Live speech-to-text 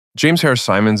James Harris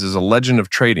Simons is a legend of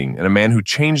trading and a man who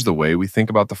changed the way we think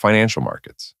about the financial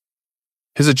markets.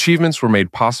 His achievements were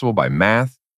made possible by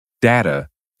math, data,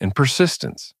 and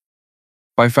persistence.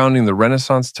 By founding the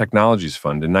Renaissance Technologies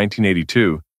Fund in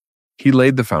 1982, he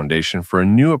laid the foundation for a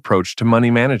new approach to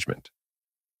money management.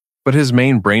 But his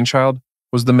main brainchild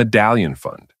was the Medallion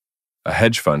Fund, a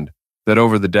hedge fund that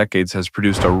over the decades has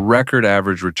produced a record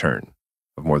average return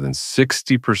of more than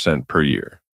 60% per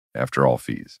year after all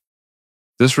fees.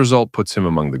 This result puts him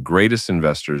among the greatest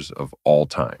investors of all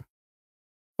time.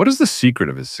 What is the secret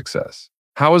of his success?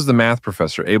 How is the math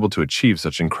professor able to achieve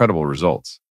such incredible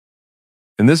results?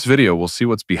 In this video, we'll see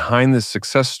what's behind this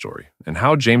success story and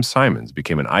how James Simons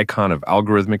became an icon of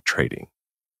algorithmic trading.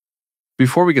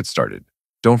 Before we get started,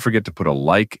 don't forget to put a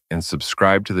like and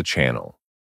subscribe to the channel.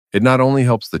 It not only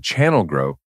helps the channel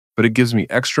grow, but it gives me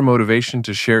extra motivation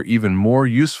to share even more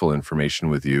useful information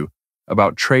with you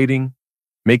about trading,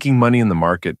 making money in the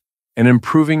market, and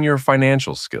improving your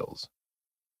financial skills.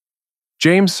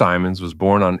 James Simons was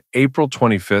born on April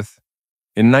 25th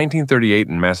in 1938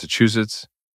 in Massachusetts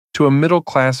to a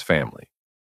middle-class family.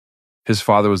 His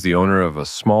father was the owner of a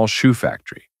small shoe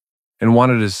factory and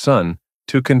wanted his son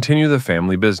to continue the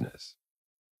family business.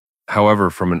 However,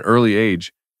 from an early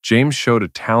age, James showed a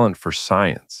talent for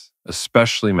science,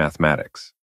 especially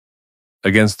mathematics.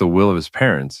 Against the will of his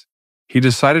parents, he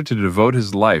decided to devote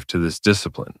his life to this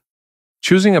discipline,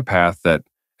 choosing a path that,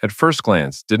 at first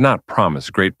glance, did not promise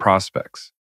great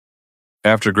prospects.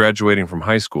 After graduating from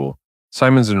high school,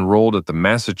 Simons enrolled at the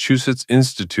Massachusetts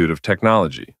Institute of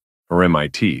Technology, or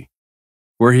MIT,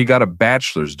 where he got a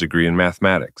bachelor's degree in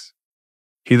mathematics.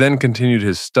 He then continued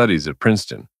his studies at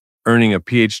Princeton, earning a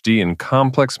PhD in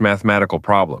complex mathematical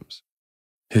problems.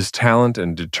 His talent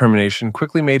and determination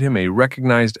quickly made him a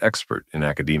recognized expert in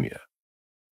academia.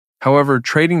 However,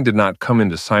 trading did not come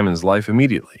into Simons' life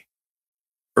immediately.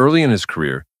 Early in his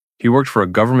career, he worked for a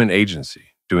government agency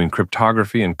doing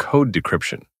cryptography and code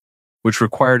decryption, which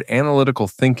required analytical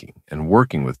thinking and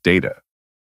working with data.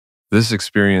 This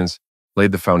experience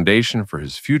laid the foundation for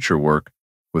his future work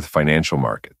with financial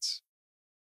markets.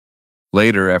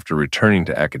 Later, after returning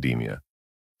to academia,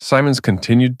 Simons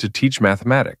continued to teach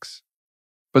mathematics,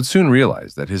 but soon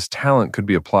realized that his talent could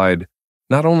be applied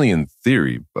not only in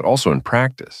theory, but also in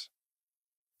practice.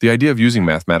 The idea of using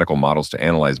mathematical models to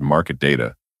analyze market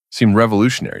data seemed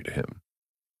revolutionary to him,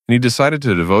 and he decided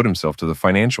to devote himself to the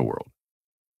financial world.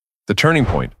 The turning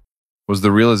point was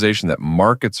the realization that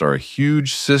markets are a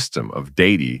huge system of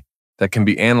data that can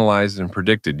be analyzed and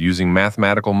predicted using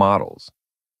mathematical models.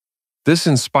 This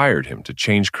inspired him to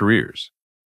change careers.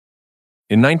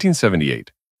 In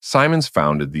 1978, Simons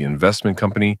founded the investment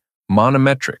company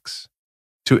Monometrics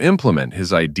to implement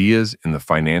his ideas in the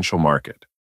financial market.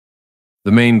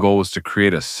 The main goal was to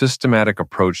create a systematic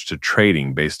approach to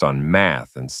trading based on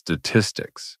math and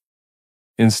statistics.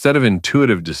 Instead of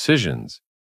intuitive decisions,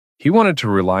 he wanted to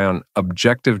rely on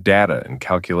objective data and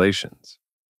calculations.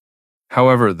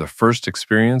 However, the first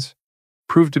experience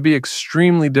proved to be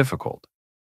extremely difficult.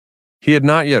 He had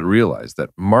not yet realized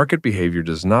that market behavior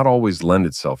does not always lend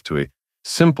itself to a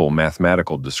simple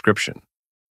mathematical description.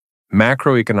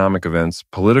 Macroeconomic events,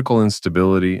 political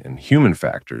instability, and human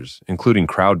factors, including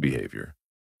crowd behavior,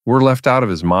 were left out of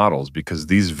his models because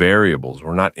these variables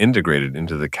were not integrated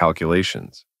into the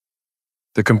calculations.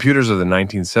 The computers of the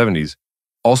 1970s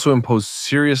also imposed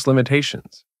serious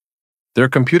limitations. Their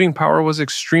computing power was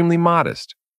extremely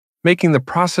modest, making the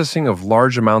processing of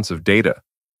large amounts of data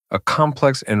a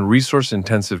complex and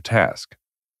resource-intensive task.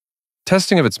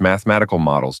 Testing of its mathematical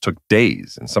models took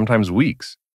days and sometimes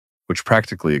weeks, which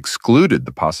practically excluded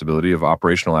the possibility of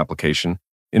operational application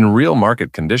in real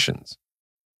market conditions.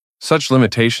 Such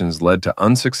limitations led to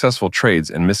unsuccessful trades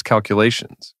and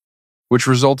miscalculations, which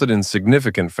resulted in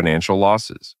significant financial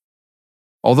losses.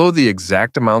 Although the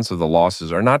exact amounts of the losses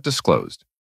are not disclosed,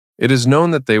 it is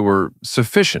known that they were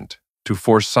sufficient to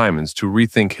force Simons to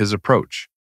rethink his approach.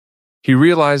 He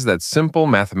realized that simple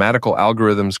mathematical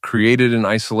algorithms created in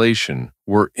isolation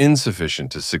were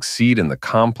insufficient to succeed in the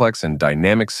complex and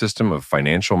dynamic system of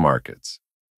financial markets.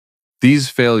 These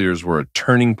failures were a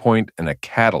turning point and a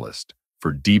catalyst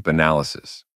for deep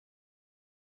analysis.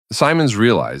 Simons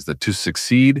realized that to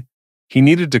succeed, he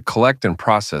needed to collect and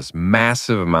process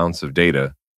massive amounts of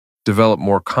data, develop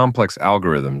more complex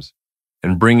algorithms,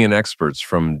 and bring in experts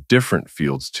from different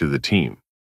fields to the team.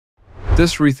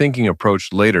 This rethinking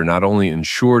approach later not only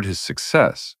ensured his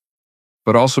success,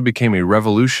 but also became a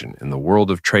revolution in the world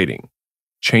of trading,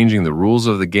 changing the rules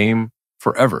of the game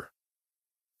forever.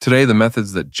 Today, the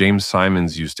methods that James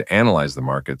Simons used to analyze the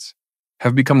markets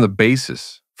have become the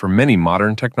basis for many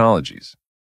modern technologies.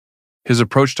 His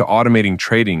approach to automating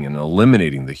trading and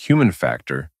eliminating the human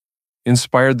factor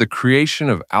inspired the creation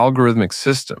of algorithmic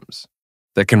systems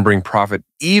that can bring profit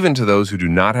even to those who do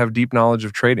not have deep knowledge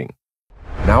of trading.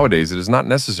 Nowadays, it is not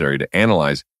necessary to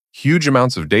analyze huge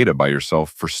amounts of data by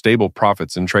yourself for stable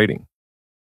profits in trading.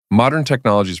 Modern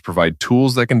technologies provide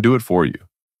tools that can do it for you.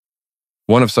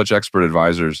 One of such expert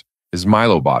advisors is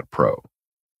MiloBot PRO.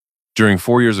 During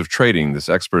 4 years of trading, this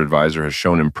expert advisor has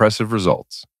shown impressive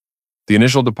results. The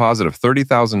initial deposit of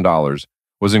 $30,000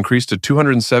 was increased to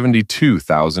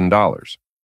 $272,000.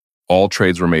 All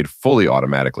trades were made fully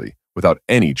automatically without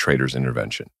any trader's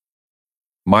intervention.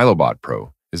 MiloBot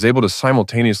PRO is able to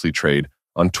simultaneously trade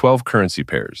on 12 currency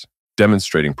pairs,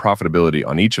 demonstrating profitability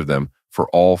on each of them for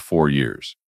all 4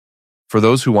 years. For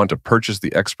those who want to purchase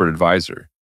the expert advisor,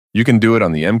 you can do it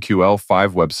on the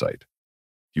MQL5 website.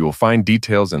 You will find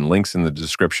details and links in the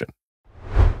description.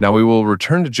 Now we will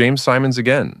return to James Simons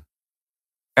again.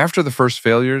 After the first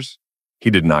failures, he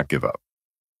did not give up.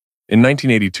 In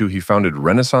 1982, he founded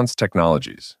Renaissance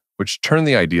Technologies, which turned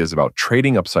the ideas about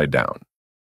trading upside down.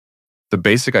 The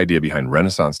basic idea behind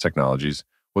Renaissance Technologies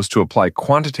was to apply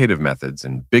quantitative methods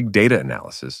and big data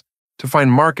analysis to find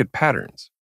market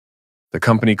patterns. The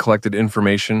company collected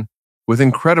information with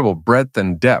incredible breadth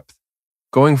and depth,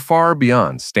 going far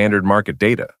beyond standard market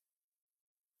data.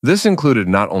 This included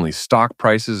not only stock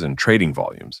prices and trading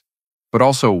volumes, but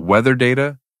also weather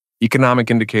data,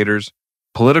 economic indicators,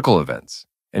 political events,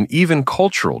 and even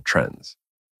cultural trends.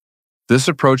 This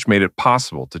approach made it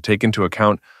possible to take into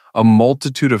account a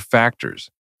multitude of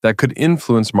factors that could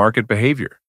influence market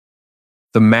behavior.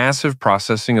 The massive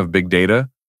processing of big data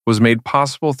was made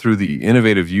possible through the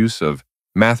innovative use of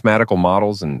mathematical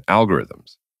models and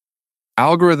algorithms.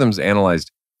 Algorithms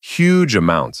analyzed huge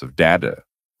amounts of data,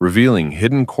 revealing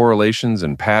hidden correlations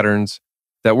and patterns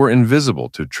that were invisible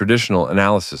to traditional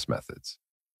analysis methods.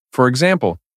 For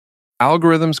example,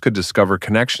 algorithms could discover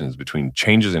connections between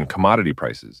changes in commodity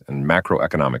prices and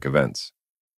macroeconomic events,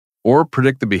 or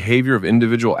predict the behavior of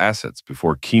individual assets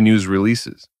before key news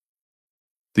releases.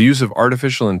 The use of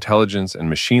artificial intelligence and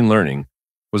machine learning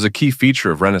was a key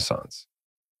feature of Renaissance.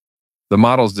 The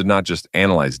models did not just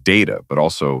analyze data, but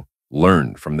also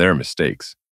learned from their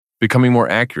mistakes, becoming more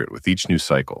accurate with each new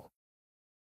cycle.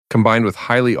 Combined with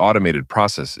highly automated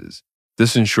processes,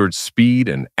 this ensured speed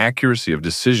and accuracy of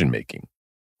decision-making,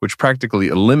 which practically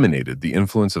eliminated the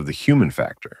influence of the human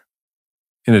factor.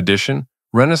 In addition,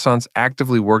 Renaissance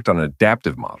actively worked on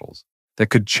adaptive models that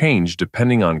could change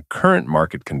depending on current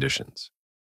market conditions,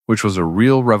 which was a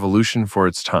real revolution for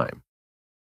its time.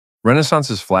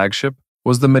 Renaissance's flagship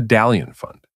was the Medallion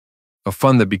Fund, a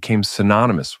fund that became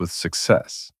synonymous with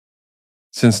success.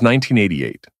 Since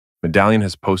 1988, Medallion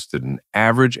has posted an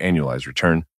average annualized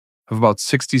return of about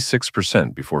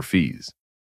 66% before fees.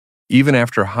 Even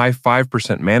after high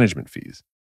 5% management fees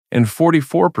and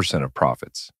 44% of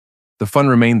profits, the fund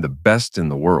remained the best in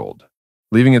the world,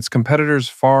 leaving its competitors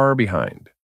far behind.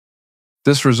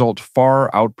 This result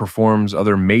far outperforms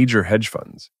other major hedge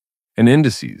funds and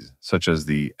indices such as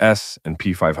the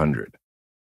S&P 500.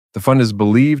 The fund is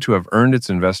believed to have earned its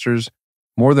investors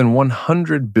more than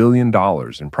 $100 billion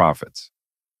in profits.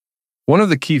 One of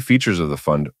the key features of the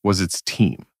fund was its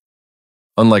team.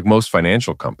 Unlike most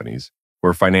financial companies,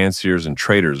 where financiers and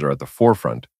traders are at the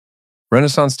forefront,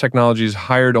 Renaissance Technologies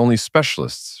hired only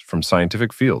specialists from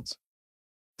scientific fields.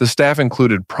 The staff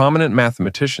included prominent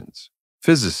mathematicians,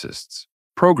 physicists,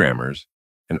 programmers,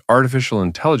 and artificial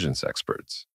intelligence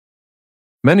experts.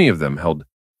 Many of them held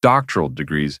doctoral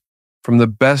degrees from the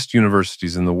best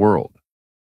universities in the world.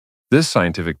 This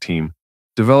scientific team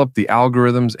developed the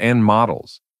algorithms and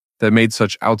models that made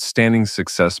such outstanding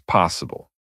success possible.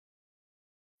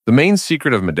 The main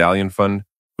secret of Medallion Fund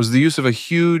was the use of a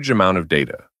huge amount of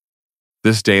data.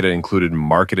 This data included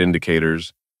market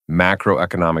indicators,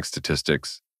 macroeconomic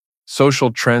statistics,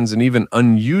 social trends, and even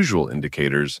unusual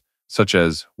indicators such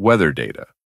as weather data.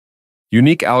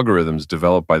 Unique algorithms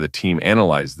developed by the team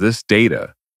analyzed this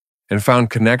data and found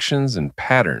connections and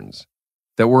patterns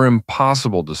that were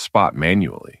impossible to spot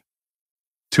manually.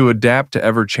 To adapt to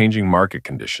ever-changing market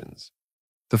conditions,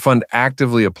 the fund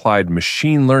actively applied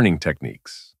machine learning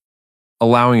techniques,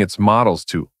 allowing its models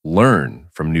to learn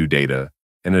from new data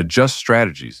and adjust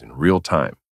strategies in real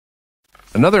time.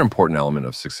 Another important element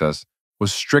of success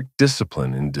was strict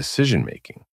discipline in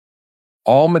decision-making.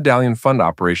 All Medallion Fund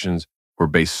operations were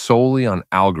based solely on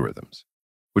algorithms,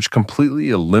 which completely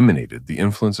eliminated the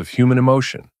influence of human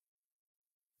emotion.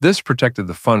 This protected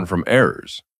the fund from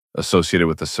errors associated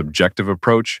with a subjective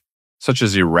approach, such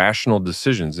as irrational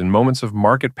decisions in moments of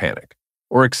market panic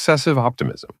or excessive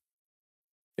optimism.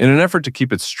 In an effort to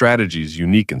keep its strategies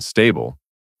unique and stable,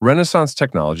 Renaissance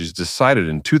Technologies decided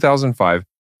in 2005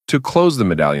 to close the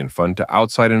Medallion Fund to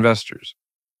outside investors.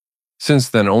 Since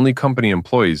then, only company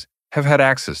employees have had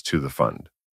access to the fund.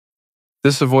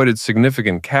 This avoided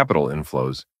significant capital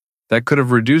inflows that could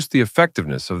have reduced the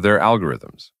effectiveness of their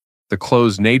algorithms. The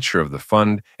closed nature of the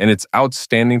fund and its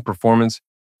outstanding performance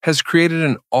has created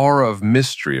an aura of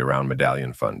mystery around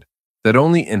Medallion Fund that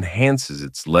only enhances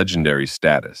its legendary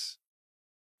status.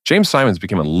 James Simons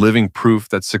became a living proof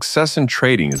that success in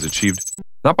trading is achieved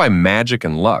not by magic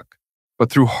and luck, but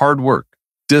through hard work,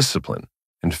 discipline,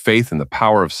 and faith in the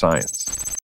power of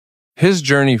science. His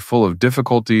journey, full of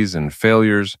difficulties and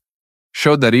failures,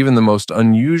 showed that even the most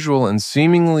unusual and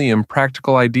seemingly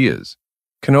impractical ideas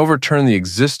can overturn the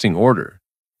existing order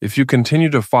if you continue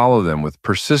to follow them with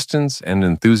persistence and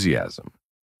enthusiasm.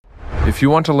 If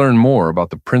you want to learn more about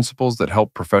the principles that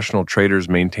help professional traders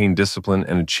maintain discipline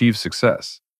and achieve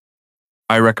success,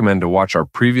 I recommend to watch our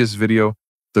previous video,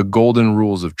 The Golden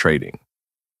Rules of Trading.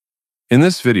 In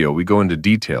this video, we go into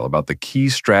detail about the key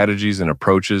strategies and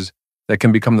approaches that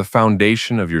can become the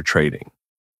foundation of your trading.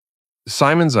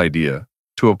 Simon's idea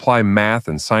to apply math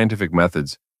and scientific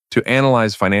methods to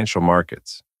analyze financial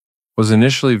markets was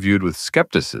initially viewed with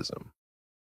skepticism.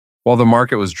 While the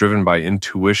market was driven by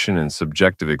intuition and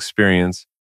subjective experience,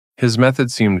 his method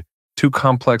seemed too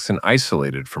complex and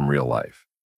isolated from real life.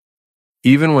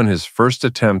 Even when his first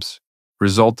attempts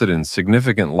resulted in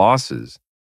significant losses,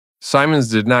 Simons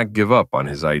did not give up on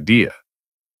his idea.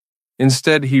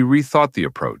 Instead, he rethought the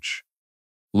approach,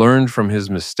 learned from his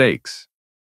mistakes,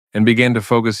 and began to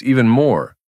focus even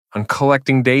more on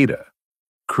collecting data,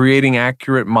 creating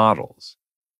accurate models,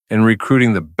 and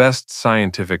recruiting the best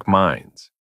scientific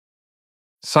minds.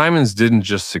 Simons didn't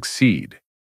just succeed.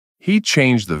 He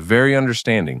changed the very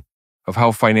understanding of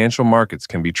how financial markets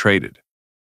can be traded.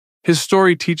 His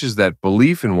story teaches that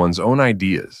belief in one's own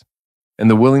ideas and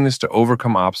the willingness to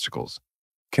overcome obstacles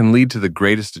can lead to the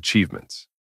greatest achievements.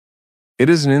 It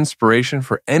is an inspiration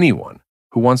for anyone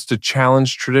who wants to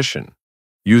challenge tradition,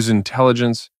 use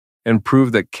intelligence, and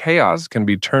prove that chaos can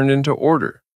be turned into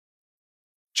order.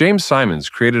 James Simons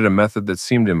created a method that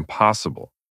seemed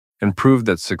impossible and proved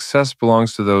that success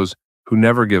belongs to those who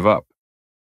never give up.